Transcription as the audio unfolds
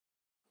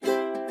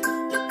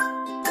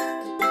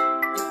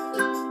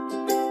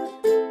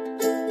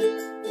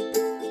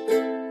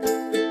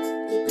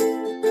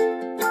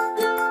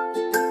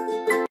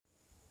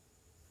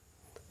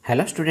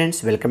Hello students,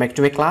 welcome back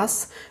to my class.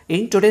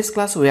 In today's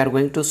class we are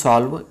going to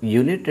solve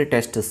unit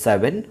test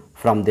 7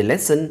 from the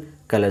lesson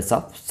Colors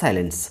of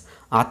Silence.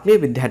 ಆತ್ಮೀಯ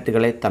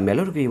ವಿದ್ಯಾರ್ಥಿಗಳೇ,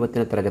 ತಮ್ಮೆಲ್ಲರಿಗೂ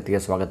ಇವತ್ತಿನ ತರಗತಿಗೆ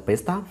ಸ್ವಾಗತ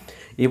ಬಯಸ್ತಾ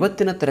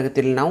ಇವತ್ತಿನ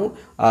ತರಗತಿಯಲ್ಲಿ ನಾವು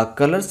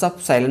ಕಲರ್ಸ್ ಆಫ್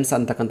ಸೈಲೆನ್ಸ್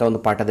ಅಂತಕ್ಕಂಥ ಒಂದು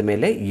ಪಾಠದ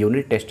ಮೇಲೆ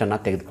ಯೂನಿಟ್ ಟೆಸ್ಟನ್ನು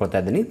ತೆಗೆದುಕೊಳ್ತಾ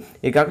ಇದ್ದೀನಿ.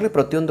 ಈಗಾಗಲೇ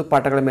ಪ್ರತಿಯೊಂದು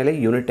ಪಾಠಗಳ ಮೇಲೆ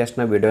ಯೂನಿಟ್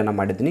ಟೆಸ್ಟ್ನ ವಿಡಿಯೋನ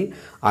ಮಾಡಿದ್ದೀನಿ.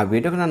 ಆ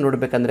ವಿಡಿಯೋನ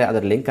ನೋಡಬೇಕಂದ್ರೆ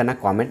ಅದರ ಲಿಂಕನ್ನು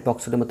ಕಾಮೆಂಟ್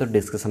ಬಾಕ್ಸಲ್ಲಿ ಮತ್ತು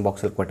ಡಿಸ್ಕ್ರಿಪ್ಷನ್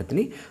ಬಾಕ್ಸಲ್ಲಿ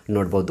ಕೊಟ್ಟಿರ್ತೀನಿ,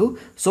 ನೋಡ್ಬೋದು.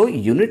 ಸೊ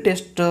ಯೂನಿಟ್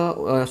ಟೆಸ್ಟ್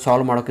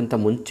ಸಾಲ್ವ್ ಮಾಡೋಕ್ಕಿಂತ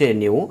ಮುಂಚೆ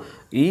ನೀವು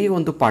ಈ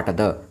ಒಂದು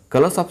ಪಾಠದ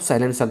ಕಲರ್ಸ್ ಆಫ್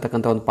ಸೈಲೆನ್ಸ್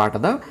ಅಂತಕ್ಕಂಥ ಒಂದು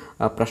ಪಾಠದ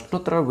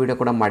ಪ್ರಶ್ನೋತ್ತರ ವಿಡಿಯೋ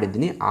ಕೂಡ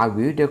ಮಾಡಿದ್ದೀನಿ. ಆ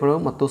ವಿಡಿಯೋಗಳು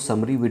ಮತ್ತು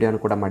ಸಮ್ರಿ ವಿಡಿಯೋನ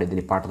ಕೂಡ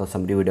ಮಾಡಿದ್ದೀನಿ, ಪಾಠದ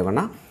ಸಮ್ರಿ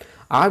ವಿಡಿಯೋಗಳನ್ನ.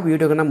 ಆ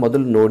ವಿಡಿಯೋಗಳನ್ನ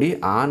ಮೊದಲು ನೋಡಿ,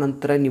 ಆ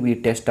ನಂತರ ನೀವು ಈ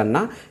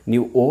ಟೆಸ್ಟನ್ನು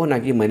ನೀವು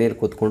ಓನಾಗಿ ಮನೆಯಲ್ಲಿ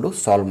ಕೂತ್ಕೊಂಡು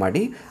ಸಾಲ್ವ್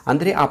ಮಾಡಿ.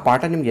 ಅಂದರೆ ಆ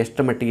ಪಾಠ ನಿಮ್ಗೆ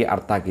ಎಷ್ಟು ಮಟ್ಟಿಗೆ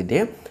ಅರ್ಥ ಆಗಿದೆ,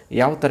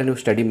 ಯಾವ ಥರ ನೀವು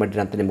ಸ್ಟಡಿ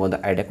ಮಾಡಿರಿ ಅಂತ ನಿಮಗೊಂದು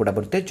ಐಡಿಯಾ ಕೂಡ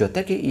ಬರುತ್ತೆ.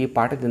 ಜೊತೆಗೆ ಈ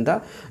ಪಾಠದಿಂದ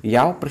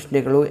ಯಾವ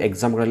ಪ್ರಶ್ನೆಗಳು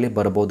ಎಕ್ಸಾಮ್ಗಳಲ್ಲಿ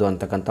ಬರ್ಬೋದು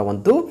ಅಂತಕ್ಕಂಥ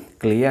ಒಂದು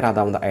ಕ್ಲಿಯರ್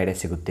ಆದ ಒಂದು ಐಡಿಯಾ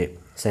ಸಿಗುತ್ತೆ.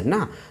 ಸರಿನಾ?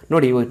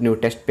 ನೋಡಿ, ಇವತ್ತು ನೀವು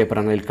ಟೆಸ್ಟ್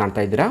ಪೇಪರನ್ನು ಇಲ್ಲಿ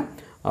ಕಾಣ್ತಾ ಇದ್ದೀರಾ.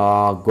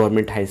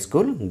 ಗೌರ್ಮೆಂಟ್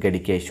ಹೈಸ್ಕೂಲ್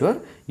ಗಡಿಕೇಶ್ವರ್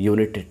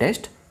ಯೂನಿಟ್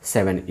ಟೆಸ್ಟ್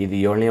 7, ಇದು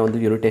 7ನೇ ಒಂದು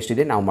ಯೂನಿಟ್ ಟೆಸ್ಟ್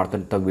ಇದೆ. ನಾವು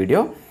ಮಾಡ್ತಾ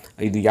ವಿಡಿಯೋ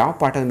ಇದು ಯಾವ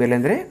ಪಾಠದ ಮೇಲೆ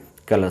ಅಂದರೆ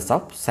colours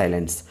of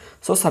silence.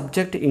 So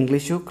subject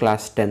English,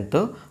 class 10th,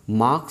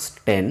 marks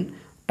 10,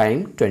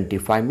 time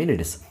 25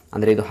 minutes.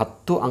 ಅಂದರೆ ಇದು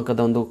 10 ಅಂಕದ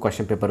ಒಂದು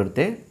ಕ್ವಶನ್ ಪೇಪರ್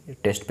ಇರುತ್ತೆ,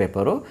 ಟೆಸ್ಟ್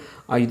ಪೇಪರು.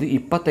 ಇದು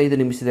 25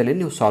 ನಿಮಿಷದಲ್ಲಿ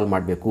ನೀವು ಸಾಲ್ವ್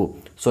ಮಾಡಬೇಕು.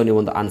 ಸೊ ನೀವು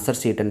ಒಂದು ಆನ್ಸರ್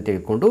ಶೀಟನ್ನು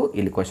ತೆಗೆದುಕೊಂಡು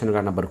ಇಲ್ಲಿ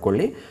ಕ್ವಶನ್ಗಳನ್ನ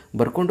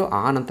ಬರ್ಕೊಂಡು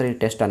ಆ ನಂತರ ಈ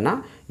ಟೆಸ್ಟನ್ನು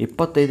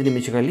 25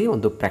 ನಿಮಿಷಗಳಲ್ಲಿ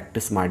ಒಂದು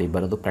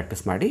ಬರೋದು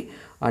ಪ್ರಾಕ್ಟೀಸ್ ಮಾಡಿ.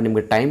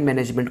 ನಿಮಗೆ ಟೈಮ್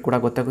ಮ್ಯಾನೇಜ್ಮೆಂಟ್ ಕೂಡ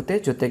ಗೊತ್ತಾಗುತ್ತೆ,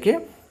 ಜೊತೆಗೆ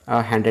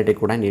ಹ್ಯಾಂಡ್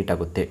ರೈಟಿಂಗ್ ಕೂಡ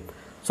ನೀಟಾಗುತ್ತೆ.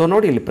 ಸೊ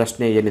ನೋಡಿ, ಇಲ್ಲಿ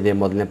ಪ್ರಶ್ನೆ ಏನಿದೆ,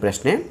 ಮೊದಲನೇ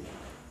ಪ್ರಶ್ನೆ,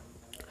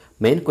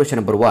 main question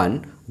number 1,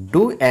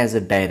 do as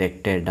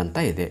directed ಅಂತ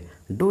ಇದೆ.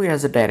 ಡೂ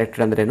ಆ್ಯಸ್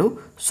ಡೈರೆಕ್ಟೆಡ್ ಅಂದ್ರೇನು?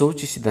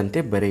 ಸೂಚಿಸಿದಂತೆ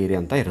ಬರೆಯಿರಿ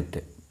ಅಂತ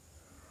ಇರುತ್ತೆ.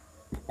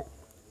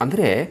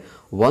 ಅಂದರೆ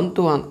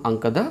 1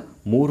 ಅಂಕದ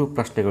 3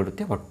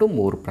 ಪ್ರಶ್ನೆಗಳಿರುತ್ತೆ, ಒಟ್ಟು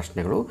 3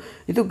 ಪ್ರಶ್ನೆಗಳು.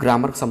 ಇದು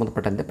ಗ್ರಾಮರ್ಗೆ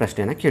ಸಂಬಂಧಪಟ್ಟಂತೆ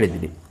ಪ್ರಶ್ನೆಯನ್ನು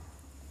ಕೇಳಿದ್ದೀನಿ.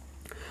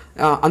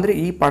 ಅಂದರೆ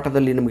ಈ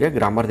ಪಾಠದಲ್ಲಿ ನಿಮಗೆ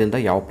ಗ್ರಾಮರ್ದಿಂದ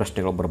ಯಾವ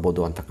ಪ್ರಶ್ನೆಗಳು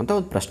ಬರ್ಬೋದು ಅಂತಕ್ಕಂಥ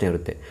ಒಂದು ಪ್ರಶ್ನೆ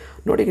ಇರುತ್ತೆ.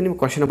 ನೋಡಿ, ಈಗ ನೀವು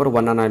ಕ್ವಶನ್ ನಂಬರ್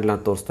 1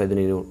 ನಾನು ತೋರಿಸ್ತಾ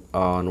ಇದ್ದೀನಿ, ನೀವು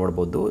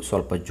ನೋಡ್ಬೋದು.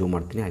 ಸ್ವಲ್ಪ ಜೂಮ್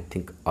ಮಾಡ್ತೀನಿ, ಐ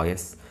ಥಿಂಕ್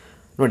ಎಸ್.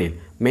 ನೋಡಿ,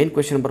 ಮೇನ್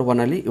ಕ್ವೆಶ್ಚನ್ ನಂಬರ್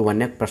 1ಅಲ್ಲಿ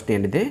 1ನೇ ಪ್ರಶ್ನೆ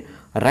ಏನಿದೆ,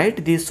 right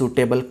the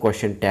suitable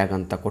question tag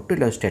ಅಂತ ಕೊಟ್ಟು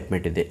ಇಲ್ಲೊಂದು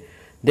ಸ್ಟೇಟ್ಮೆಂಟ್ ಇದೆ.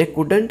 They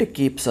couldn't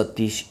keep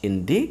Satish in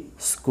the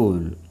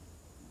school.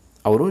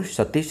 ಅವರು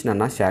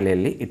ಸತೀಶ್ನನ್ನು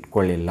ಶಾಲೆಯಲ್ಲಿ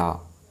ಇಟ್ಕೊಳ್ಳಿಲ್ಲ.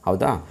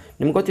 ಹೌದಾ?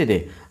 ನಿಮ್ಗೆ ಗೊತ್ತಿದೆ,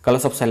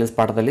 ಕಲರ್ಸ್ ಆಫ್ ಸೈಲೆನ್ಸ್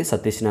ಪಾಠದಲ್ಲಿ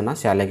ಸತೀಶ್ನನ್ನು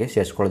ಶಾಲೆಗೆ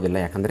ಸೇರಿಸ್ಕೊಳ್ಳೋದಿಲ್ಲ.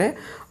 ಯಾಕಂದರೆ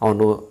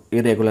ಅವನು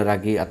ಇರೆಗ್ಯುಲರ್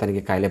ಆಗಿ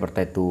ಆತನಿಗೆ ಕಾಯಿಲೆ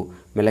ಬರ್ತಾಯಿತ್ತು,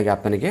 ಮೇಲೆಗೆ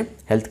ಆತನಿಗೆ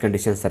ಹೆಲ್ತ್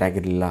ಕಂಡೀಷನ್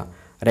ಸರಿಯಾಗಿರಲಿಲ್ಲ,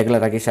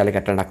 ರೆಗ್ಯುಲರ್ ಆಗಿ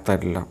ಶಾಲೆಗೆ ಅಟೆಂಡ್ ಆಗ್ತಾ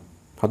ಇರಲಿಲ್ಲ.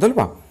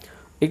 ಹೌದಲ್ವಾ?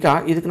 ಈಗ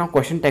ಇದಕ್ಕೆ ನಾವು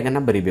ಕ್ವಶನ್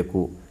ಟ್ಯಾಗನ್ನು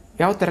ಬರೀಬೇಕು.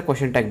 ಯಾವ ಥರ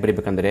ಕ್ವಶನ್ ಟ್ಯಾಗ್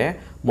ಬರೀಬೇಕಂದ್ರೆ,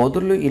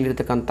 ಮೊದಲು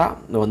ಇಲ್ಲಿರ್ತಕ್ಕಂಥ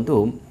ಒಂದು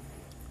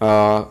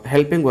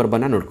ಹೆಲ್ಪಿಂಗ್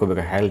ವರ್ಬನ್ನು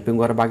ನೋಡ್ಕೋಬೇಕು. ಹೆಲ್ಪಿಂಗ್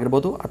ವರ್ಬ್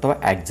ಆಗಿರ್ಬೋದು ಅಥವಾ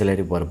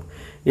ಆಕ್ಸಿಲರಿ ವರ್ಬ್.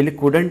 ಇಲ್ಲಿ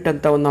ಕುಡಂಟ್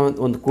ಅಂತ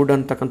ಒಂದು ಕುಡ್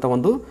ಅಂತಕ್ಕಂಥ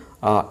ಒಂದು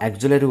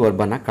ಆಕ್ಸಿಲರಿ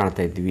ವರ್ಬನ್ನು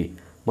ಕಾಣ್ತಾ ಇದ್ದೀವಿ.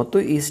 ಮತ್ತು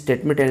ಈ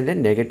ಸ್ಟೇಟ್ಮೆಂಟ್ ಏನಿದೆ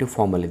ನೆಗೆಟಿವ್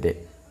ಫಾರ್ಮಲ್ಲಿದೆ.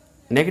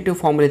 ನೆಗೆಟಿವ್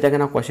ಫಾರ್ಮಲ್ಲಿದ್ದಾಗ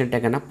ನಾವು ಕ್ವಶನ್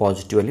ಟ್ಯಾಗನ್ನು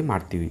ಪಾಸಿಟಿವಲ್ಲಿ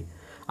ಮಾಡ್ತೀವಿ.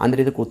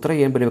 ಅಂದರೆ ಇದಕ್ಕೆ ಉತ್ತರ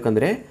ಏನು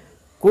ಬರೀಬೇಕಂದ್ರೆ,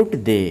 ಕುಡ್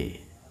they,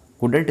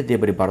 couldn't they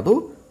ಬರೀಬಾರ್ದು,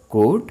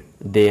 could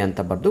they ಅಂತ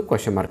ಬರೆದು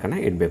ಕ್ವಶನ್ ಮಾರ್ಕನ್ನು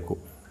ಇಡಬೇಕು.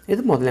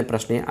 ಇದು ಮೊದಲನೇ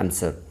ಪ್ರಶ್ನೆಯ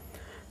answer.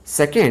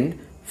 Second,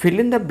 fill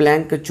in the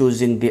blank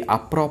choosing the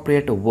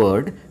appropriate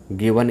word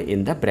given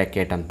in the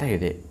bracket ಅಂತ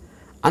ಇದೆ.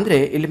 ಅಂದರೆ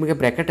ಇಲ್ಲಿ ನಿಮಗೆ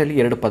ಬ್ರ್ಯಾಕೆಟಲ್ಲಿ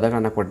 2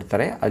 ಪದಗಳನ್ನು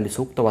ಕೊಟ್ಟಿರ್ತಾರೆ, ಅಲ್ಲಿ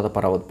ಸೂಕ್ತವಾದ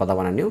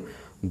ಪದವನ್ನು ನೀವು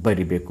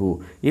ಬರಿಬೇಕು.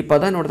 ಈ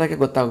ಪದ ನೋಡಿದಾಗೆ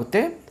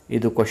ಗೊತ್ತಾಗುತ್ತೆ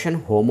ಇದು ಕ್ವಶನ್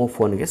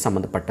ಹೋಮೋಫೋನ್ಗೆ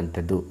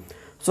ಸಂಬಂಧಪಟ್ಟಂಥದ್ದು.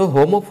 ಸೊ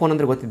ಹೋಮೋಫೋನ್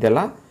ಅಂದರೆ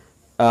ಗೊತ್ತಿದೆಯಲ್ಲ,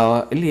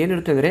 ಇಲ್ಲಿ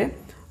ಏನಿರುತ್ತೆ ಅಂದರೆ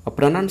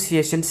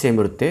ಪ್ರೊನೌನ್ಸಿಯೇಷನ್ ಸೇಮ್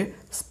ಇರುತ್ತೆ,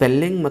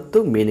 ಸ್ಪೆಲ್ಲಿಂಗ್ ಮತ್ತು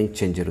ಮೀನಿಂಗ್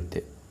ಚೇಂಜ್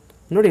ಇರುತ್ತೆ.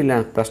 ನೋಡಿ, ಇಲ್ಲಿ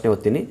ನಾನು ಪ್ರಶ್ನೆ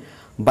ಓದ್ತೀನಿ.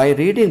 ಬೈ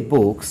ರೀಡಿಂಗ್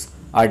ಬುಕ್ಸ್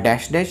ಆ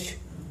dash dash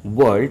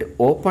world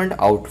opened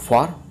out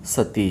for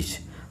Satish.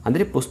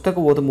 ಅಂದರೆ ಪುಸ್ತಕ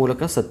ಓದೋ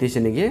ಮೂಲಕ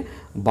ಸತೀಶನಿಗೆ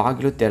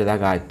ಬಾಗಿಲು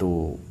ತೆರೆದಾಗ ಆಯಿತು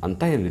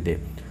ಅಂತ ಹೇಳಿದೆ.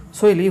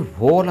 ಸೊ ಇಲ್ಲಿ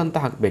ಹೋಲ್ ಅಂತ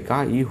ಹಾಕಬೇಕಾ,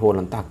 ಈ ಹೋಲ್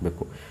ಅಂತ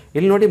ಹಾಕಬೇಕು.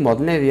 ಇಲ್ಲಿ ನೋಡಿ,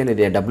 ಮೊದಲನೇದು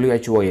ಏನಿದೆ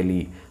WHO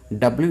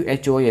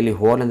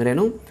ಹೋಲ್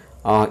ಅಂದ್ರೇನು?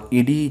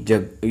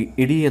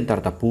 ಇಡೀ ಅಂತ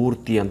ಅರ್ಥ,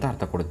 ಪೂರ್ತಿ ಅಂತ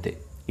ಅರ್ಥ ಕೊಡುತ್ತೆ,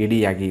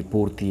 ಇಡಿಯಾಗಿ,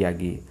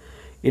 ಪೂರ್ತಿಯಾಗಿ.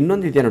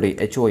 ಇನ್ನೊಂದು ಇದೆ ನೋಡಿ,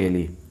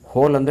 HOLE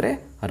ಹೋಲ್ ಅಂದರೆ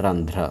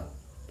ರಂಧ್ರ.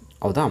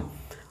 ಹೌದಾ?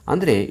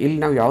 ಅಂದರೆ ಇಲ್ಲಿ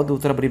ನಾವು ಯಾವುದು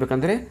ಉತ್ತರ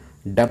ಬರೀಬೇಕಂದ್ರೆ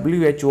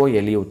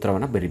WHO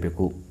ಉತ್ತರವನ್ನು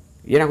ಬರೀಬೇಕು.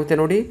 ಏನಾಗುತ್ತೆ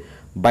ನೋಡಿ,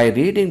 by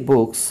reading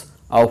books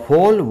a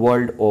whole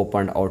world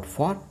opened out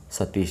for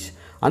Satish.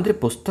 ಅಂದರೆ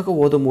ಪುಸ್ತಕ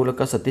ಓದೋ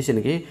ಮೂಲಕ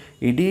ಸತೀಶನಿಗೆ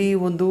ಇಡೀ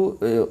ಒಂದು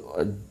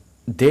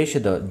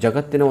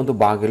ಜಗತ್ತಿನ ಒಂದು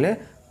ಬಾಗಿಲೇ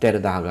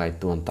ತೆರೆದ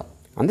ಹಾಗಾಯಿತು ಅಂತ.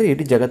 ಅಂದರೆ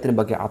ಇಡೀ ಜಗತ್ತಿನ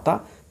ಬಗ್ಗೆ ಆತ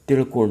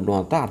ತಿಳ್ಕೊಂಡು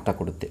ಅಂತ ಅರ್ಥ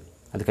ಕೊಡುತ್ತೆ.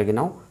 ಅದಕ್ಕಾಗಿ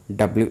ನಾವು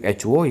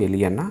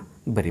WHOLE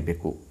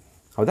ಬರೀಬೇಕು.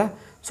 ಹೌದಾ?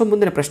 ಸೊ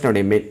ಮುಂದಿನ ಪ್ರಶ್ನೆ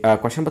ನೋಡಿ,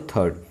 question number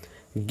 3,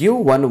 give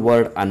 1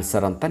 word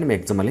answer ಅಂತ ನಿಮ್ಮ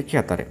ಎಕ್ಸಾಮಲ್ಲಿ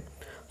ಕೇಳ್ತಾರೆ.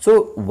 ಸೊ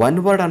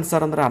 1 ವರ್ಡ್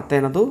ಆನ್ಸರ್ ಅಂದರೆ ಅರ್ಥ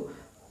ಏನದು?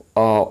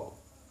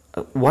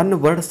 1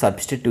 ವರ್ಡ್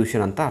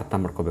ಸಬ್ಸ್ಟಿಟ್ಯೂಷನ್ ಅಂತ ಅರ್ಥ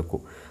ಮಾಡ್ಕೋಬೇಕು.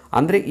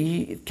 ಅಂದರೆ ಈ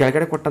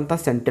ಕೆಳಗಡೆ ಕೊಟ್ಟಂಥ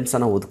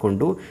ಸೆಂಟೆನ್ಸನ್ನು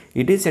ಓದ್ಕೊಂಡು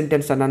ಇಡೀ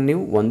ಸೆಂಟೆನ್ಸನ್ನು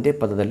ನೀವು ಒಂದೇ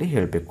ಪದದಲ್ಲಿ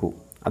ಹೇಳಬೇಕು.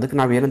 ಅದಕ್ಕೆ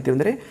ನಾವು ಏನಂತೀವಿ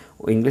ಅಂದರೆ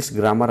ಇಂಗ್ಲೀಷ್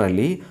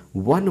ಗ್ರಾಮರಲ್ಲಿ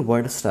 1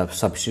 ವರ್ಡ್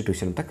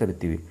ಸಬ್ಸ್ಟಿಟ್ಯೂಷನ್ ಅಂತ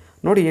ಕರಿತೀವಿ.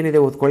 ನೋಡಿ, ಏನಿದೆ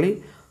ಓದ್ಕೊಳ್ಳಿ.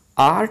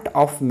 Art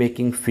of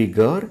making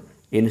figure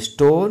in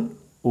stone,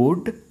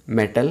 wood,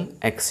 metal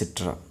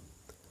etcetera.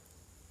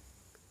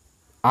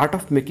 Art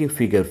of making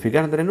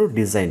figure ಅಂದ್ರೇನು?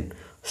 ಡಿಸೈನ್.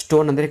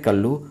 ಸ್ಟೋನ್ ಅಂದರೆ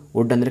ಕಲ್ಲು,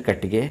 ವುಡ್ ಅಂದರೆ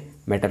ಕಟ್ಟಿಗೆ,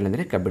 ಮೆಟಲ್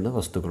ಅಂದರೆ ಕಬ್ಬಿಣದ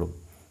ವಸ್ತುಗಳು.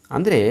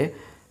 ಅಂದರೆ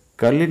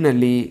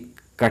ಕಲ್ಲಿನಲ್ಲಿ,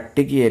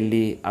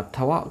 ಕಟ್ಟಿಗೆಯಲ್ಲಿ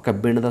ಅಥವಾ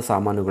ಕಬ್ಬಿಣದ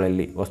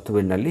ಸಾಮಾನುಗಳಲ್ಲಿ,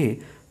 ವಸ್ತುವಿನಲ್ಲಿ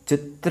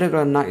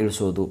ಚಿತ್ರಗಳನ್ನು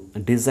ಇಳಿಸೋದು,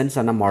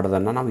 ಡಿಸೈನ್ಸನ್ನು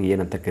ಮಾಡೋದನ್ನು ನಾವು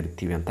ಏನಂತ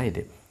ಕರಿತೀವಿ ಅಂತ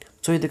ಇದೆ.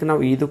 ಸೊ ಇದಕ್ಕೆ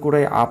ನಾವು ಇದು ಕೂಡ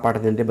ಆ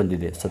ಪಾಠದಿಂದ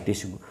ಬಂದಿದೆ,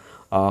 ಸತೀಶ್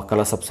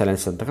ಕಲರ್ಸ್ ಆಫ್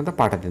ಸೈಲೆನ್ಸ್ ಅಂತಕ್ಕಂಥ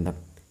ಪಾಠದಿಂದ.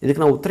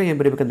 ಇದಕ್ಕೆ ನಾವು ಉತ್ತರ ಏನು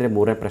ಬರೀಬೇಕಂದ್ರೆ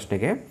ಮೂರನೇ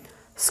ಪ್ರಶ್ನೆಗೆ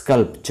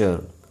ಸ್ಕಲ್ಪ್ಚರ್.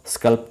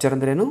 ಸ್ಕಲ್ಪ್ಚರ್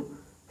ಅಂದ್ರೇನು?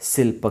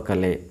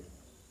 ಶಿಲ್ಪಕಲೆ.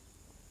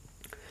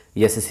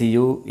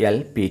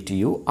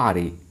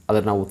 SCULPTURE.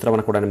 ಅದನ್ನು ನಾವು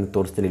ಉತ್ತರವನ್ನು ಕೂಡ ನಿಮಗೆ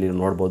ತೋರಿಸ್ತೀನಿ, ಇಲ್ಲಿ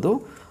ನೋಡ್ಬೋದು.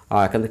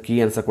 ಯಾಕಂದರೆ ಕೀ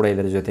ಆನ್ಸರ್ ಕೂಡ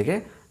ಇದರ ಜೊತೆಗೆ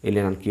ಇಲ್ಲಿ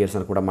ನಾನು ಕೀ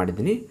ಆನ್ಸರ್ ಕೂಡ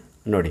ಮಾಡಿದ್ದೀನಿ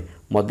ನೋಡಿ.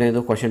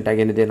 ಮೊದಲನೇದು ಕ್ವಶನ್ ಟ್ಯಾಗ್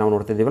ಏನಿದೆ ನಾವು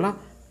ನೋಡ್ತಾ ಇದ್ದೀವಲ್ಲ,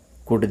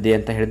 ಕುಡ್ದೆ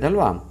ಅಂತ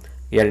ಹೇಳಿದಲ್ವಾ.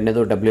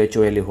 ಎರಡನೇದು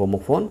WHO ಅಲ್ಲಿ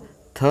ಹೋಮೋಫೋನ್.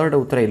 ಥರ್ಡ್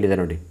ಉತ್ತರ ಇಲ್ಲಿದೆ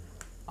ನೋಡಿ,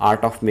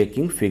 art of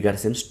making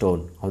figures in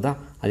stone. ಹೌದಾ,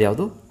 ಅದು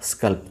ಯಾವುದು?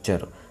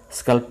 ಸ್ಕಲ್ಪ್ಚರ್.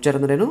 ಸ್ಕಲ್ಪ್ಚರ್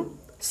ಅಂದ್ರೇನು?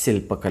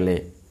 ಶಿಲ್ಪಕಲೆ,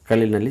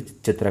 ಕಲ್ಲಿನಲ್ಲಿ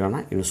ಚಿತ್ರಗಳನ್ನ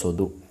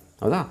ಇಳಿಸೋದು.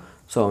 ಹೌದಾ.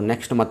 ಸೊ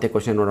ನೆಕ್ಸ್ಟ್ ಮತ್ತೆ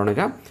ಕ್ವಶನ್ ನೋಡೋಣ.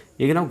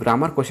 ಈಗ ನಾವು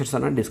ಗ್ರಾಮರ್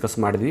ಕ್ವಶನ್ಸನ್ನು ಡಿಸ್ಕಸ್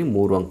ಮಾಡಿದ್ವಿ,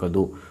 3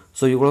 ಅಂಕದ್ದು.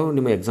 ಸೊ ಇವುಗಳು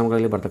ನಿಮ್ಮ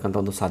ಎಕ್ಸಾಮ್ಗಳಲ್ಲಿ ಬರ್ತಕ್ಕಂಥ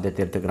ಒಂದು ಸಾಧ್ಯತೆ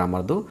ಇರುತ್ತೆ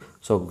ಗ್ರಾಮರ್ದು.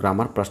 ಸೊ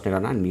ಗ್ರಾಮರ್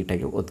ಪ್ರಶ್ನೆಗಳನ್ನ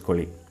ನೀಟಾಗಿ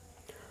ಓದ್ಕೊಳ್ಳಿ.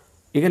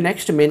 ಈಗ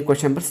next main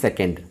question number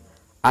 2.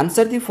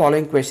 Answer the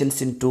following questions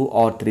in 2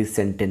 or 3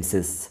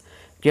 sentences.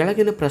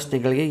 ಕೆಳಗಿನ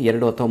ಪ್ರಶ್ನೆಗಳಿಗೆ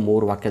 2 ಅಥವಾ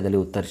 3 ವಾಕ್ಯದಲ್ಲಿ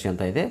ಉತ್ತರಿಸಿ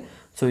ಅಂತ ಇದೆ.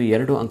 ಸೊ ಈ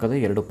 2 ಅಂಕದ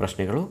 2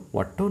 ಪ್ರಶ್ನೆಗಳು,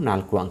 ಒಟ್ಟು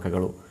 4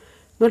 ಅಂಕಗಳು.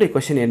 ನೋಡಿ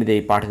ಕ್ವಶನ್ ಏನಿದೆ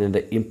ಈ ಪಾಠದಿಂದ,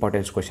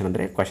 ಇಂಪಾರ್ಟೆನ್ಸ್ ಕ್ವಶನ್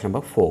ಅಂದರೆ question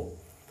number 4.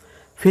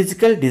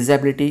 Physical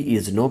disability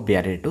is no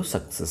barrier to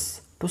success.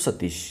 To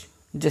Satish.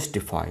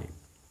 Justify.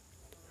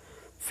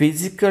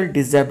 Physical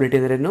disability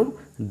ಅಂದ್ರೇನು?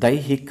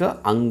 ದೈಹಿಕ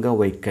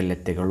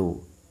ಅಂಗವೈಕಲ್ಯತೆಗಳು.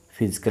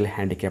 ಫಿಸಿಕಲ್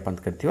ಹ್ಯಾಂಡಿಕ್ಯಾಪ್ ಅಂತ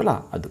ಕರಿತೀವಲ್ಲ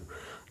ಅದು.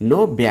 No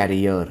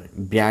barrier.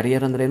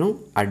 ಬ್ಯಾರಿಯರ್ ಅಂದ್ರೇನು?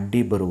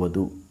 ಅಡ್ಡಿ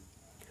ಬರುವುದು.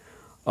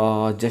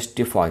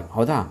 ಜಸ್ಟಿಫೈ.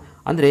 ಹೌದಾ,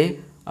 ಅಂದರೆ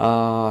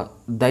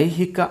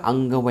ದೈಹಿಕ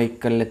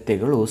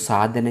ಅಂಗವೈಕಲ್ಯತೆಗಳು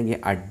ಸಾಧನೆಗೆ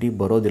ಅಡ್ಡಿ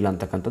ಬರೋದಿಲ್ಲ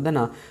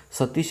ಅಂತಕ್ಕಂಥದ್ದನ್ನು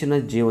ಸತೀಶನ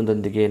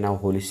ಜೀವನದೊಂದಿಗೆ ನಾವು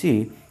ಹೋಲಿಸಿ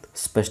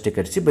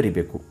ಸ್ಪಷ್ಟೀಕರಿಸಿ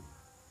ಬರೀಬೇಕು.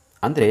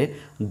 ಅಂದರೆ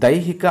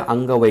ದೈಹಿಕ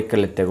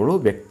ಅಂಗವೈಕಲ್ಯತೆಗಳು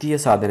ವ್ಯಕ್ತಿಯ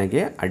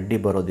ಸಾಧನೆಗೆ ಅಡ್ಡಿ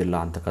ಬರೋದಿಲ್ಲ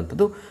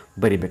ಅಂತಕ್ಕಂಥದ್ದು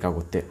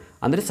ಬರಿಬೇಕಾಗುತ್ತೆ.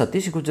 ಅಂದರೆ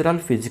ಸತೀಶ್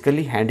ಗುಜರಾಲ್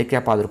ಫಿಸಿಕಲಿ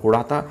ಹ್ಯಾಂಡಿಕ್ಯಾಪ್ ಆದರೂ ಕೂಡ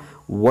ಆತ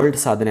ವರ್ಲ್ಡ್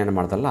ಸಾಧನೆಯನ್ನು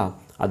ಮಾಡ್ದಲ್ಲ,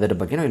 ಅದರ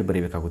ಬಗ್ಗೆ ನಾವು ಇಲ್ಲಿ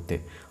ಬರೀಬೇಕಾಗುತ್ತೆ.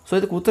 ಸೊ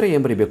ಇದಕ್ಕೆ ಉತ್ತರ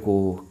ಏನು ಬರೀಬೇಕು?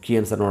 ಕೀ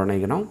ಆನ್ಸರ್ ನೋಡೋಣ.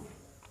 ಈಗ ನಾವು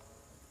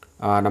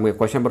ನಮಗೆ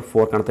ಕ್ವಶನ್ ನಂಬರ್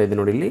 4 ಕಾಣ್ತಾ ಇದೆ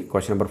ನೋಡಿ. ಇಲ್ಲಿ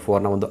ಕ್ವಶನ್ ನಂಬರ್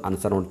 4ನ ಒಂದು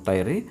ಆನ್ಸರ್ ನೋಡ್ತಾ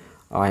ಇರಿ.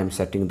 I am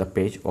setting the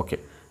page. Okay,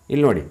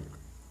 ಇಲ್ಲಿ ನೋಡಿ.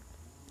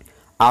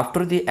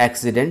 After the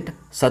accident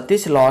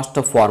Satish last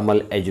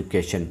formal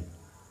education.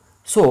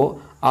 So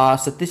ಆ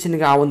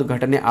ಸತೀಶನಿಗೆ ಆ ಒಂದು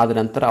ಘಟನೆ ಆದ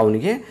ನಂತರ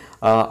ಅವನಿಗೆ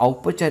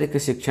ಔಪಚಾರಿಕ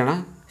ಶಿಕ್ಷಣ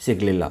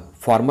ಸಿಗಲಿಲ್ಲ.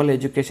 ಫಾರ್ಮಲ್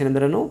ಎಜುಕೇಷನ್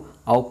ಅಂದ್ರೂ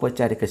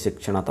ಔಪಚಾರಿಕ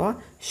ಶಿಕ್ಷಣ ಅಥವಾ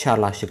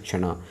ಶಾಲಾ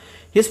ಶಿಕ್ಷಣ.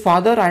 His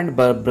father and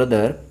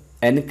brother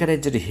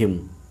encouraged him.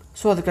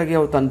 So ಅದಕ್ಕಾಗಿ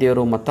ಅವ್ರ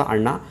ತಂದೆಯವರು ಮತ್ತು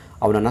ಅಣ್ಣ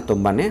ಅವನನ್ನು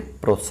ತುಂಬಾ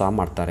ಪ್ರೋತ್ಸಾಹ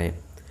ಮಾಡ್ತಾರೆ.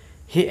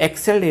 ಹಿ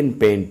excelled in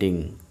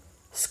painting,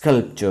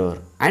 sculpture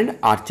and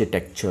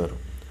architecture.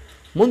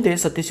 ಮುಂದೆ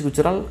ಸತೀಶ್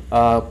ಗುಜರಾಲ್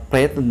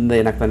ಪ್ರಯತ್ನದಿಂದ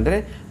ಏನಾಗ್ತದೆ ಅಂದರೆ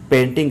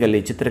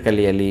ಪೇಂಟಿಂಗಲ್ಲಿ,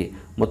 ಚಿತ್ರಕಲೆಯಲ್ಲಿ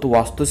ಮತ್ತು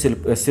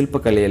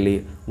ಶಿಲ್ಪಕಲೆಯಲ್ಲಿ,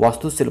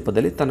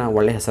 ವಾಸ್ತುಶಿಲ್ಪದಲ್ಲಿ ತನ್ನ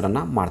ಒಳ್ಳೆಯ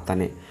ಹೆಸರನ್ನು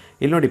ಮಾಡ್ತಾನೆ.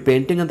 ಇಲ್ಲಿ ನೋಡಿ,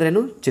 ಪೇಂಟಿಂಗ್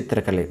ಅಂದ್ರೇನು?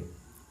 ಚಿತ್ರಕಲೆ.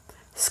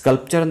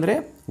 ಸ್ಕಲ್ಪ್ಚರ್ ಅಂದರೆ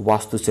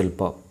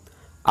ವಾಸ್ತುಶಿಲ್ಪ.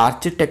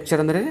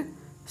 ಆರ್ಕಿಟೆಕ್ಚರ್ ಅಂದರೆ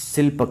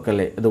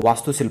ಶಿಲ್ಪಕಲೆ, ಅದು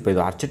ವಾಸ್ತುಶಿಲ್ಪ.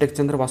 ಇದು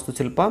ಆರ್ಕಿಟೆಕ್ಚರ್ ಅಂದರೆ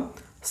ವಾಸ್ತುಶಿಲ್ಪ,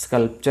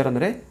 ಸ್ಕಲ್ಪ್ಚರ್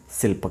ಅಂದರೆ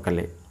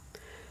ಶಿಲ್ಪಕಲೆ.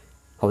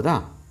 ಹೌದಾ.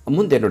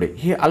 ಮುಂದೆ ನೋಡಿ,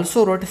 he also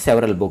wrote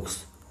several books.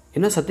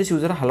 ಇನ್ನು ಸತೀಶ್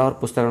ಗುಜರಾಲ್ ಹಲವಾರು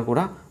ಪುಸ್ತಕಗಳು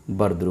ಕೂಡ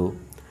ಬರೆದರು.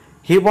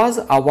 He was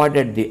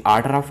awarded the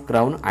order of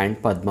crown and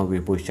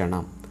Padma Vibhushan.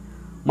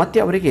 ಮತ್ತು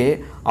ಅವರಿಗೆ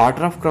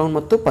ಆರ್ಡರ್ ಆಫ್ ಕ್ರೌನ್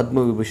ಮತ್ತು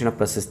ಪದ್ಮವಿಭೂಷಣ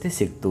ಪ್ರಶಸ್ತಿ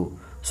ಸಿಕ್ತು.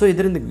 ಸೊ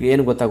ಇದರಿಂದ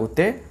ಏನು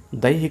ಗೊತ್ತಾಗುತ್ತೆ?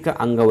 ದೈಹಿಕ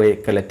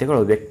ಅಂಗವೈಕಲ್ಯತೆಗಳು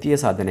ವ್ಯಕ್ತಿಯ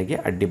ಸಾಧನೆಗೆ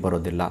ಅಡ್ಡಿ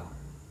ಬರೋದಿಲ್ಲ.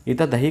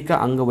 ಈತ ದೈಹಿಕ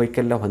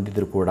ಅಂಗವೈಕಲ್ಯ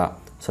ಹೊಂದಿದ್ರು ಕೂಡ,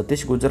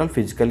 ಸತೀಶ್ ಗುಜರಾಲ್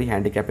ಫಿಸಿಕಲಿ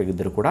ಹ್ಯಾಂಡಿಕ್ಯಾಪ್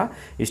ಆಗಿದ್ದರೂ ಕೂಡ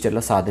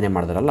ಇಷ್ಟೆಲ್ಲ ಸಾಧನೆ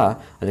ಮಾಡಿದ್ರಲ್ಲ,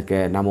 ಅದಕ್ಕೆ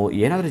ನಾವು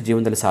ಏನಾದರೂ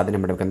ಜೀವನದಲ್ಲಿ ಸಾಧನೆ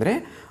ಮಾಡಬೇಕಂದ್ರೆ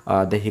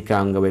ದೈಹಿಕ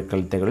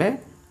ಅಂಗವೈಕಲ್ಯತೆಗಳೇ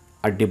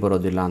ಅಡ್ಡಿ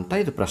ಬರೋದಿಲ್ಲ ಅಂತ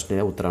ಇದು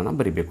ಪ್ರಶ್ನೆಯ ಉತ್ತರವನ್ನು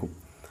ಬರೀಬೇಕು.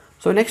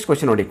 ಸೊ ನೆಕ್ಸ್ಟ್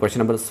ಕ್ವಶನ್ ನೋಡಿ,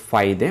 ಕ್ವಶನ್ ನಂಬರ್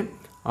 5 ಇದೆ.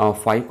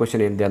 5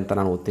 ಕ್ವಶನ್ ಏನಿದೆ ಅಂತ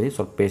ನಾನು ಓದ್ತೀನಿ,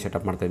 ಸ್ವಲ್ಪ ಪೇಜ್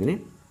ಸೆಟಪ್ ಮಾಡ್ತಾಯಿದ್ದೀನಿ.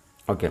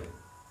 Okay,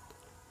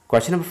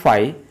 question number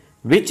 5.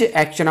 Which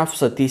action of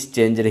Satish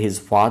changed his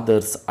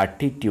fathers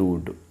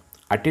attitude.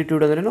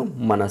 Attitude ಅಂದ್ರೇನು?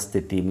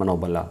 ಮನಸ್ಥಿತಿ,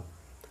 ಮನೋಬಲ.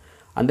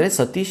 ಅಂದರೆ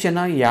ಸತೀಶನ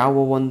ಯಾವ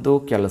ಒಂದು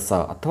ಕೆಲಸ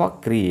ಅಥವಾ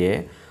ಕ್ರಿಯೆ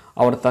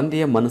ಅವರ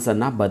ತಂದೆಯ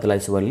ಮನಸ್ಸನ್ನು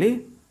ಬದಲಾಯಿಸುವಲ್ಲಿ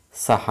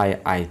ಸಹಾಯ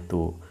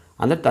ಆಯಿತು.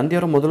 ಅಂದರೆ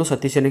ತಂದೆಯವರು ಮೊದಲು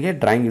ಸತೀಶನಿಗೆ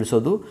ಡ್ರಾಯಿಂಗ್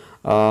ಇಳಿಸೋದು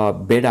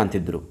ಬೇಡ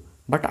ಅಂತಿದ್ದರು,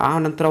 ಬಟ್ ಆ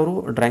ನಂತರ ಅವರು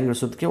ಡ್ರಾಯಿಂಗ್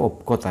ಇಳಿಸೋದಕ್ಕೆ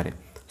ಒಪ್ಕೋತಾರೆ.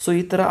 ಸೊ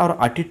ಈ ಥರ ಅವರ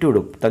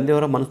ಅಟಿಟ್ಯೂಡು,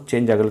 ತಂದೆಯವರ ಮನಸ್ಸು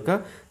ಚೇಂಜ್ ಆಗಲಿಕ್ಕೆ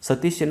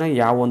ಸತೀಶನ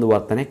ಯಾವ ಒಂದು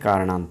ವರ್ತನೆ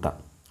ಕಾರಣ ಅಂತ.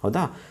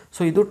 ಹೌದಾ.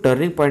 ಸೊ ಇದು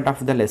turning point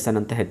of the lesson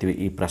ಅಂತ ಹೇಳ್ತೀವಿ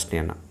ಈ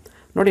ಪ್ರಶ್ನೆಯನ್ನು.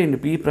 ನೋಡಿ,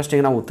 ಈ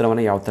ಪ್ರಶ್ನೆಗೆ ನಾವು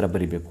ಉತ್ತರವನ್ನು ಯಾವ ಥರ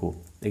ಬರೀಬೇಕು.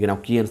 ಈಗ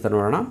ನಾವು ಕೀ ಆನ್ಸರ್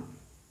ನೋಡೋಣ.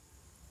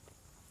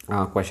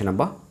 Question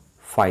number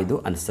 5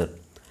 answer.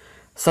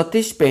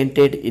 Satish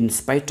painted in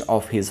spite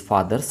of his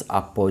fathers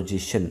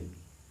opposition.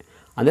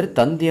 ಅಂದರೆ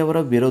ತಂದೆಯವರ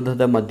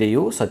ವಿರೋಧದ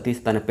ಮಧ್ಯೆಯೂ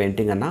ಸತೀಶ್ ತನ್ನ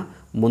ಪೇಂಟಿಂಗನ್ನು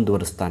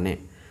ಮುಂದುವರಿಸ್ತಾನೆ.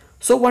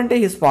 So one day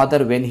his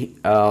father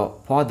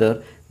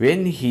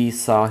when he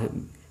saw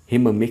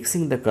him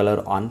mixing the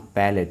colour on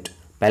palette.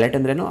 Palette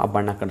ಅಂದ್ರೇನು? ಆ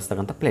ಬಣ್ಣ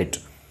ಕಾಣಿಸ್ತಕ್ಕಂಥ plate.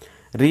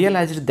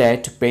 Realised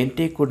that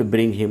painting could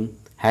bring him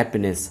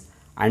happiness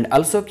and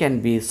also can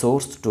be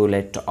source to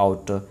let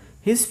out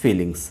his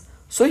feelings.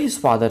 So his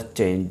father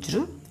changed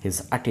his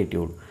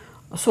attitude.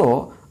 So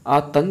ಆ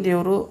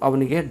ತಂದೆಯವರು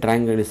ಅವನಿಗೆ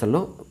drawing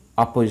ಇಳಿಸಲು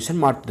opposition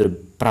ಮಾಡ್ತಿದ್ರು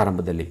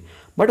ಪ್ರಾರಂಭದಲ್ಲಿ.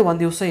 But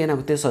ಒಂದು ದಿವಸ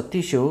ಏನಾಗುತ್ತೆ,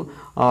 ಸತೀಶು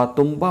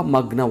ತುಂಬ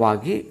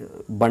ಮಗ್ನವಾಗಿ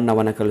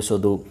ಬಣ್ಣವನ್ನು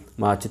ಕಲಿಸೋದು,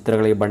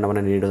 ಚಿತ್ರಗಳಿಗೆ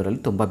ಬಣ್ಣವನ್ನು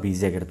ನೀಡೋದ್ರಲ್ಲಿ ತುಂಬ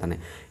ಬ್ಯುಸಿಯಾಗಿರ್ತಾನೆ.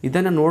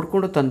 ಇದನ್ನು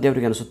ನೋಡಿಕೊಂಡು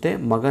ತಂದೆಯವರಿಗೆ ಅನಿಸುತ್ತೆ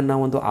ಮಗನ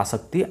ಒಂದು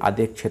ಆಸಕ್ತಿ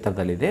ಅದೇ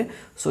ಕ್ಷೇತ್ರದಲ್ಲಿದೆ,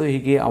 ಸೊ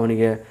ಹೀಗೆ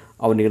ಅವನಿಗೆ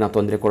ನಾವು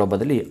ತೊಂದರೆ ಕೊಡೋ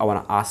ಬದಲಿ ಅವನ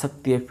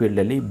ಆಸಕ್ತಿಯ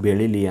ಫೀಲ್ಡಲ್ಲಿ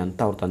ಬೆಳೀಲಿ ಅಂತ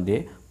ಅವ್ರ ತಂದೆ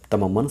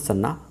ತಮ್ಮ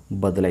ಮನಸ್ಸನ್ನು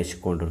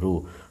ಬದಲಾಯಿಸಿಕೊಂಡರು.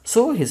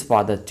 So his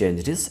father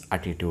change his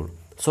attitude.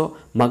 So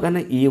ಮಗನ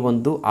ಈ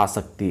ಒಂದು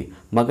ಆಸಕ್ತಿ,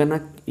 ಮಗನ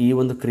ಈ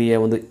ಒಂದು ಕ್ರಿಯೆಯ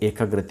ಒಂದು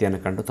ಏಕಾಗ್ರತೆಯನ್ನು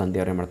ಕಂಡು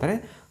ತಂದೆಯವರೇ ಮಾಡ್ತಾರೆ,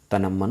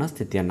 ತನ್ನ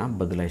ಮನಸ್ಥಿತಿಯನ್ನು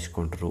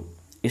ಬದಲಾಯಿಸಿಕೊಂಡ್ರು.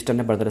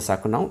 ಇಷ್ಟನ್ನೇ ಬರೆದರೆ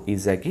ಸಾಕು, ನಾವು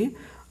ಈಸಿಯಾಗಿ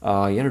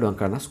 2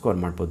 ಅಂಕನ ಸ್ಕೋರ್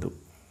ಮಾಡ್ಬೋದು.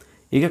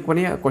 ಈಗ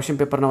ಕೊನೆಯ ಕ್ವಶನ್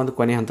ಪೇಪರ್ನ ಒಂದು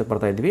ಕೊನೆಯ ಹಂತಕ್ಕೆ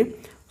ಬರ್ತಾ ಇದ್ವಿ.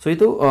 ಸೊ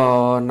ಇದು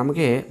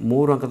ನಮಗೆ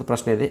 3 ಅಂಕದ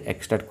ಪ್ರಶ್ನೆ ಇದೆ,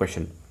 ಎಕ್ಸ್ಟ್ರಾಕ್ಟ್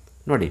ಕ್ವಶನ್.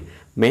 ನೋಡಿ,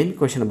 main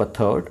question number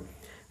 3,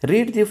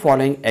 read the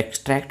following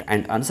extract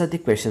and answer the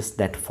questions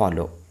that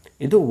follow.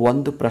 ಇದು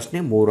ಒಂದು ಪ್ರಶ್ನೆ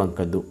 3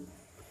 ಅಂಕದ್ದು.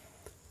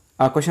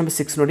 ಕ್ವಶನ್ ನಂಬರ್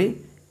 6 ನೋಡಿ,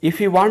 if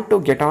you want to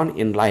get on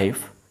in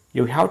life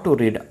you have to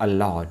read a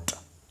lot.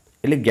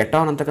 ಇಲ್ಲಿ get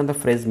on ಅಂತಕ್ಕಂಥ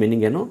phrase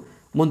meaning ಏನು,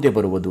 ಮುಂದೆ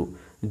ಬರುವುದು.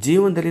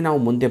 ಜೀವನದಲ್ಲಿ ನಾವು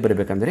ಮುಂದೆ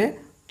ಬರಬೇಕಂದ್ರೆ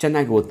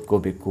ಚೆನ್ನಾಗಿ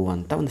ಓದ್ಕೋಬೇಕು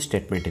ಅಂತ ಒಂದು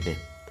ಸ್ಟೇಟ್ಮೆಂಟ್ ಇದೆ.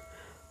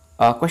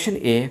 Question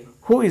A,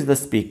 who is the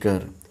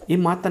speaker. ಈ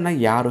ಮಾತನ್ನು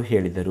ಯಾರು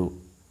ಹೇಳಿದರು?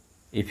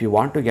 If you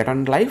want to get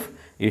on life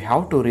you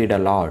have to read a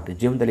lot.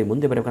 ಜೀವನದಲ್ಲಿ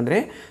ಮುಂದೆ ಬರಬೇಕಂದ್ರೆ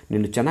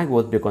ನೀನು ಚೆನ್ನಾಗಿ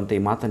ಓದಬೇಕು ಅಂತ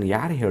ಈ ಮಾತನ್ನು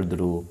ಯಾರು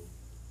ಹೇಳಿದ್ರು?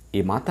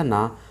 ಈ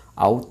ಮಾತನ್ನು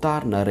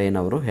ಅವತಾರ್ ನರೇನ್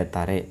ಅವರು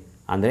ಹೇಳ್ತಾರೆ,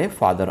 ಅಂದರೆ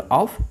father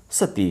of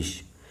Satish.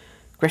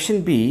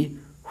 Question B,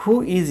 who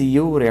is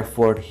you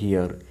referred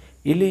here.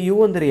 ಇಲ್ಲಿ ಯು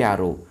ಅಂದರೆ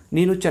ಯಾರು?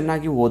 ನೀನು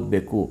ಚೆನ್ನಾಗಿ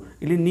ಓದಬೇಕು.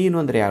 ಇಲ್ಲಿ ನೀನು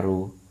ಅಂದರೆ ಯಾರು?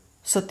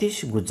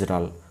 ಸತೀಶ್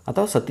ಗುಜ್ರಾಲ್,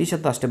 ಅಥವಾ ಸತೀಶ್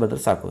ಅಂತ ಅಷ್ಟೇ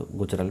ಬರೆದ್ರೆ ಸಾಕು,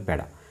 ಗುಜ್ರಾಲ್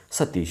ಬೇಡ,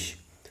 Satish.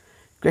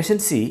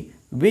 Question C,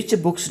 which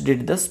books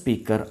did the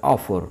speaker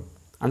offer.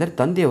 ಅಂದರೆ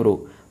ತಂದೆಯವರು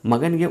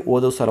ಮಗನಿಗೆ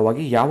ಓದೋ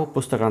ಸಲುವಾಗಿ ಯಾವ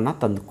ಪುಸ್ತಕಗಳನ್ನು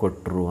ತಂದು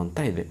ಕೊಟ್ಟರು ಅಂತ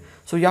ಇದೆ.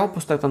 ಸೊ ಯಾವ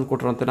ಪುಸ್ತಕ ತಂದು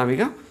ಕೊಟ್ಟರು ಅಂತ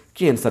ನಾವೀಗ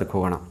ಕೀ ಆನ್ಸರ್ಗೆ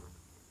ಹೋಗೋಣ.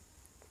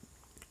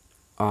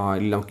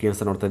 ಇಲ್ಲಿ ನಾವು ಕೀ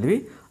ಆನ್ಸರ್ ನೋಡ್ತಾ ಇದ್ವಿ.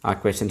 ಆ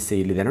ಕ್ವೆಶನ್ ಸಿ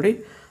ಇಲ್ಲಿದೆ ನೋಡಿ,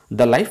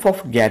 the life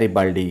of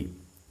Garibaldi,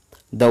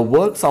 the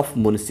works of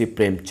Munshi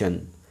Premchand,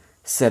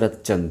 Sharath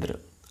Chandra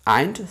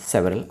and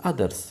several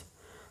others.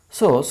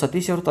 So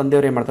Satish ಅವರು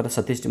ತಂದೆಯವರು ಏನು ಮಾಡ್ತಾರೆ,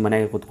 ಸತೀಶ್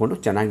ಮನೆಗೆ ಕೂತ್ಕೊಂಡು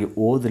ಚೆನ್ನಾಗಿ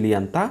ಓದಲಿ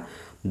ಅಂತ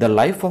ದ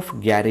ಲೈಫ್ ಆಫ್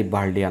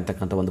ಗ್ಯಾರಿಬಾಲ್ಡಿ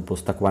ಅಂತಕ್ಕಂಥ ಒಂದು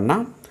ಪುಸ್ತಕವನ್ನು,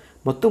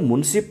 ಮತ್ತು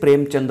ಮುನ್ಸಿ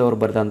ಪ್ರೇಮ್ಚಂದ್ ಅವರು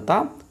ಬರೆದಂಥ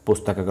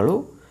ಪುಸ್ತಕಗಳು,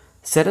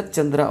 ಶರತ್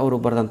ಚಂದ್ರ ಅವರು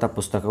ಬರೆದಂಥ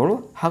ಪುಸ್ತಕಗಳು,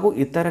 ಹಾಗೂ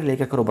ಇತರ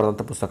ಲೇಖಕರು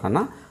ಬರೆದಂಥ ಪುಸ್ತಕನ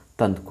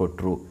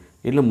ತಂದುಕೊಟ್ರು.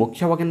 ಇಲ್ಲಿ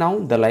ಮುಖ್ಯವಾಗಿ ನಾವು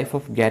the life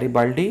of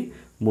Garibaldi,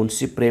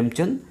 Munshi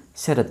Premchand,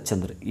 Sharath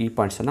Chandra ಈ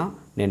ಪಾಯಿಂಟ್ಸನ್ನು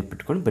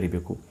ನೆನ್ಪಿಟ್ಕೊಂಡು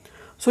ಬರೀಬೇಕು.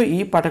 ಸೊ ಈ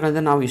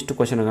ಪಾಠಗಳಿಂದ ನಾವು ಇಷ್ಟು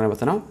ಕ್ವಶನ್ಗಳನ್ನ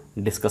ಇವತ್ತು ನಾವು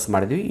ಡಿಸ್ಕಸ್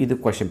ಮಾಡಿದ್ವಿ. ಇದು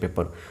ಕ್ವಶನ್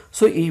ಪೇಪರ್.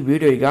 ಸೊ ಈ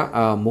ವಿಡಿಯೋ ಈಗ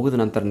ಮುಗಿದ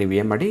ನಂತರ ನೀವು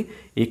ಏನು ಮಾಡಿ,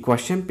 ಈ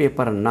ಕ್ವಶನ್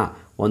ಪೇಪರನ್ನು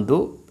ಒಂದು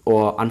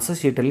ಆನ್ಸರ್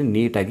ಶೀಟಲ್ಲಿ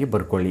ನೀಟಾಗಿ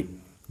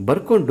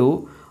ಬರ್ಕೊಂಡು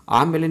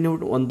ಆಮೇಲೆ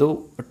ನೀವು ಒಂದು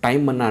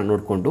ಟೈಮನ್ನು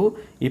ನೋಡಿಕೊಂಡು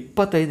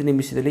 25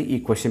 ನಿಮಿಷದಲ್ಲಿ ಈ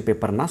ಕ್ವಶನ್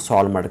ಪೇಪರ್ನ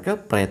ಸಾಲ್ವ್ ಮಾಡೋಕ್ಕೆ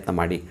ಪ್ರಯತ್ನ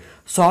ಮಾಡಿ.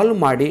 ಸಾಲ್ವ್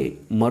ಮಾಡಿ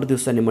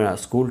ಮರುದಿವಸ ನಿಮ್ಮ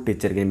ಸ್ಕೂಲ್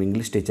ಟೀಚರ್ಗೆ, ನಿಮ್ಮ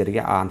ಇಂಗ್ಲೀಷ್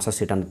ಟೀಚರ್ಗೆ ಆ ಆನ್ಸರ್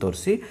ಶೀಟನ್ನು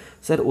ತೋರಿಸಿ,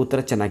 ಸರ್ ಉತ್ತರ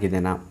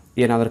ಚೆನ್ನಾಗಿದೆನಾ,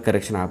 ಏನಾದರೂ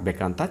ಕರೆಕ್ಷನ್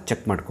ಆಗಬೇಕಾ ಅಂತ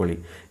ಚೆಕ್ ಮಾಡ್ಕೊಳ್ಳಿ.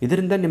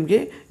 ಇದರಿಂದ ನಿಮಗೆ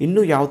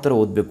ಇನ್ನೂ ಯಾವ ಥರ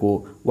ಓದಬೇಕು,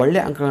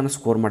 ಒಳ್ಳೆಯ ಅಂಕಗಳನ್ನು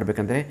ಸ್ಕೋರ್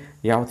ಮಾಡಬೇಕಂದ್ರೆ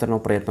ಯಾವ ಥರ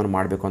ನಾವು ಪ್ರಯತ್ನ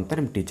ಮಾಡಬೇಕು ಅಂತ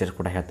ನಿಮ್ಮ ಟೀಚರ್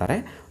ಕೂಡ ಹೇಳ್ತಾರೆ.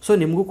 ಸೊ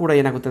ನಿಮಗೂ ಕೂಡ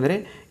ಏನಾಗುತ್ತೆ ಅಂದರೆ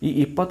ಈ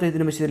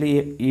 25 ನಿಮಿಷದಲ್ಲಿ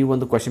ಈ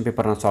ಒಂದು ಕ್ವಶನ್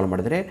ಪೇಪರ್ನ ಸಾಲ್ವ್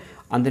ಮಾಡಿದ್ರೆ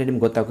ಅಂದರೆ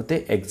ನಿಮ್ಗೆ ಗೊತ್ತಾಗುತ್ತೆ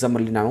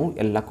ಎಕ್ಸಾಮಲ್ಲಿ ನಾವು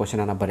ಎಲ್ಲ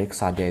ಕ್ವಶನನ್ನು ಬರೆಯೋಕ್ಕೆ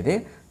ಸಾಧ್ಯ ಇದೆ,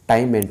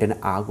 ಟೈಮ್ ಮೇಂಟೈನ್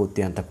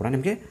ಆಗುತ್ತೆ ಅಂತ ಕೂಡ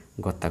ನಿಮಗೆ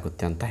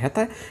ಗೊತ್ತಾಗುತ್ತೆ ಅಂತ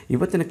ಹೇಳ್ತಾ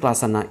ಇವತ್ತಿನ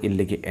ಕ್ಲಾಸನ್ನು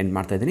ಇಲ್ಲಿಗೆ ಎಂಡ್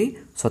ಮಾಡ್ತಾ ಇದ್ದೀನಿ.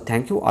 So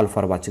thank you all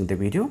for watching the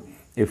video.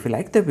 If you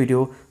like the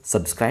video,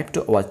 subscribe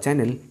to our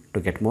channel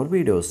to get more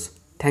videos.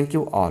 Thank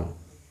you all.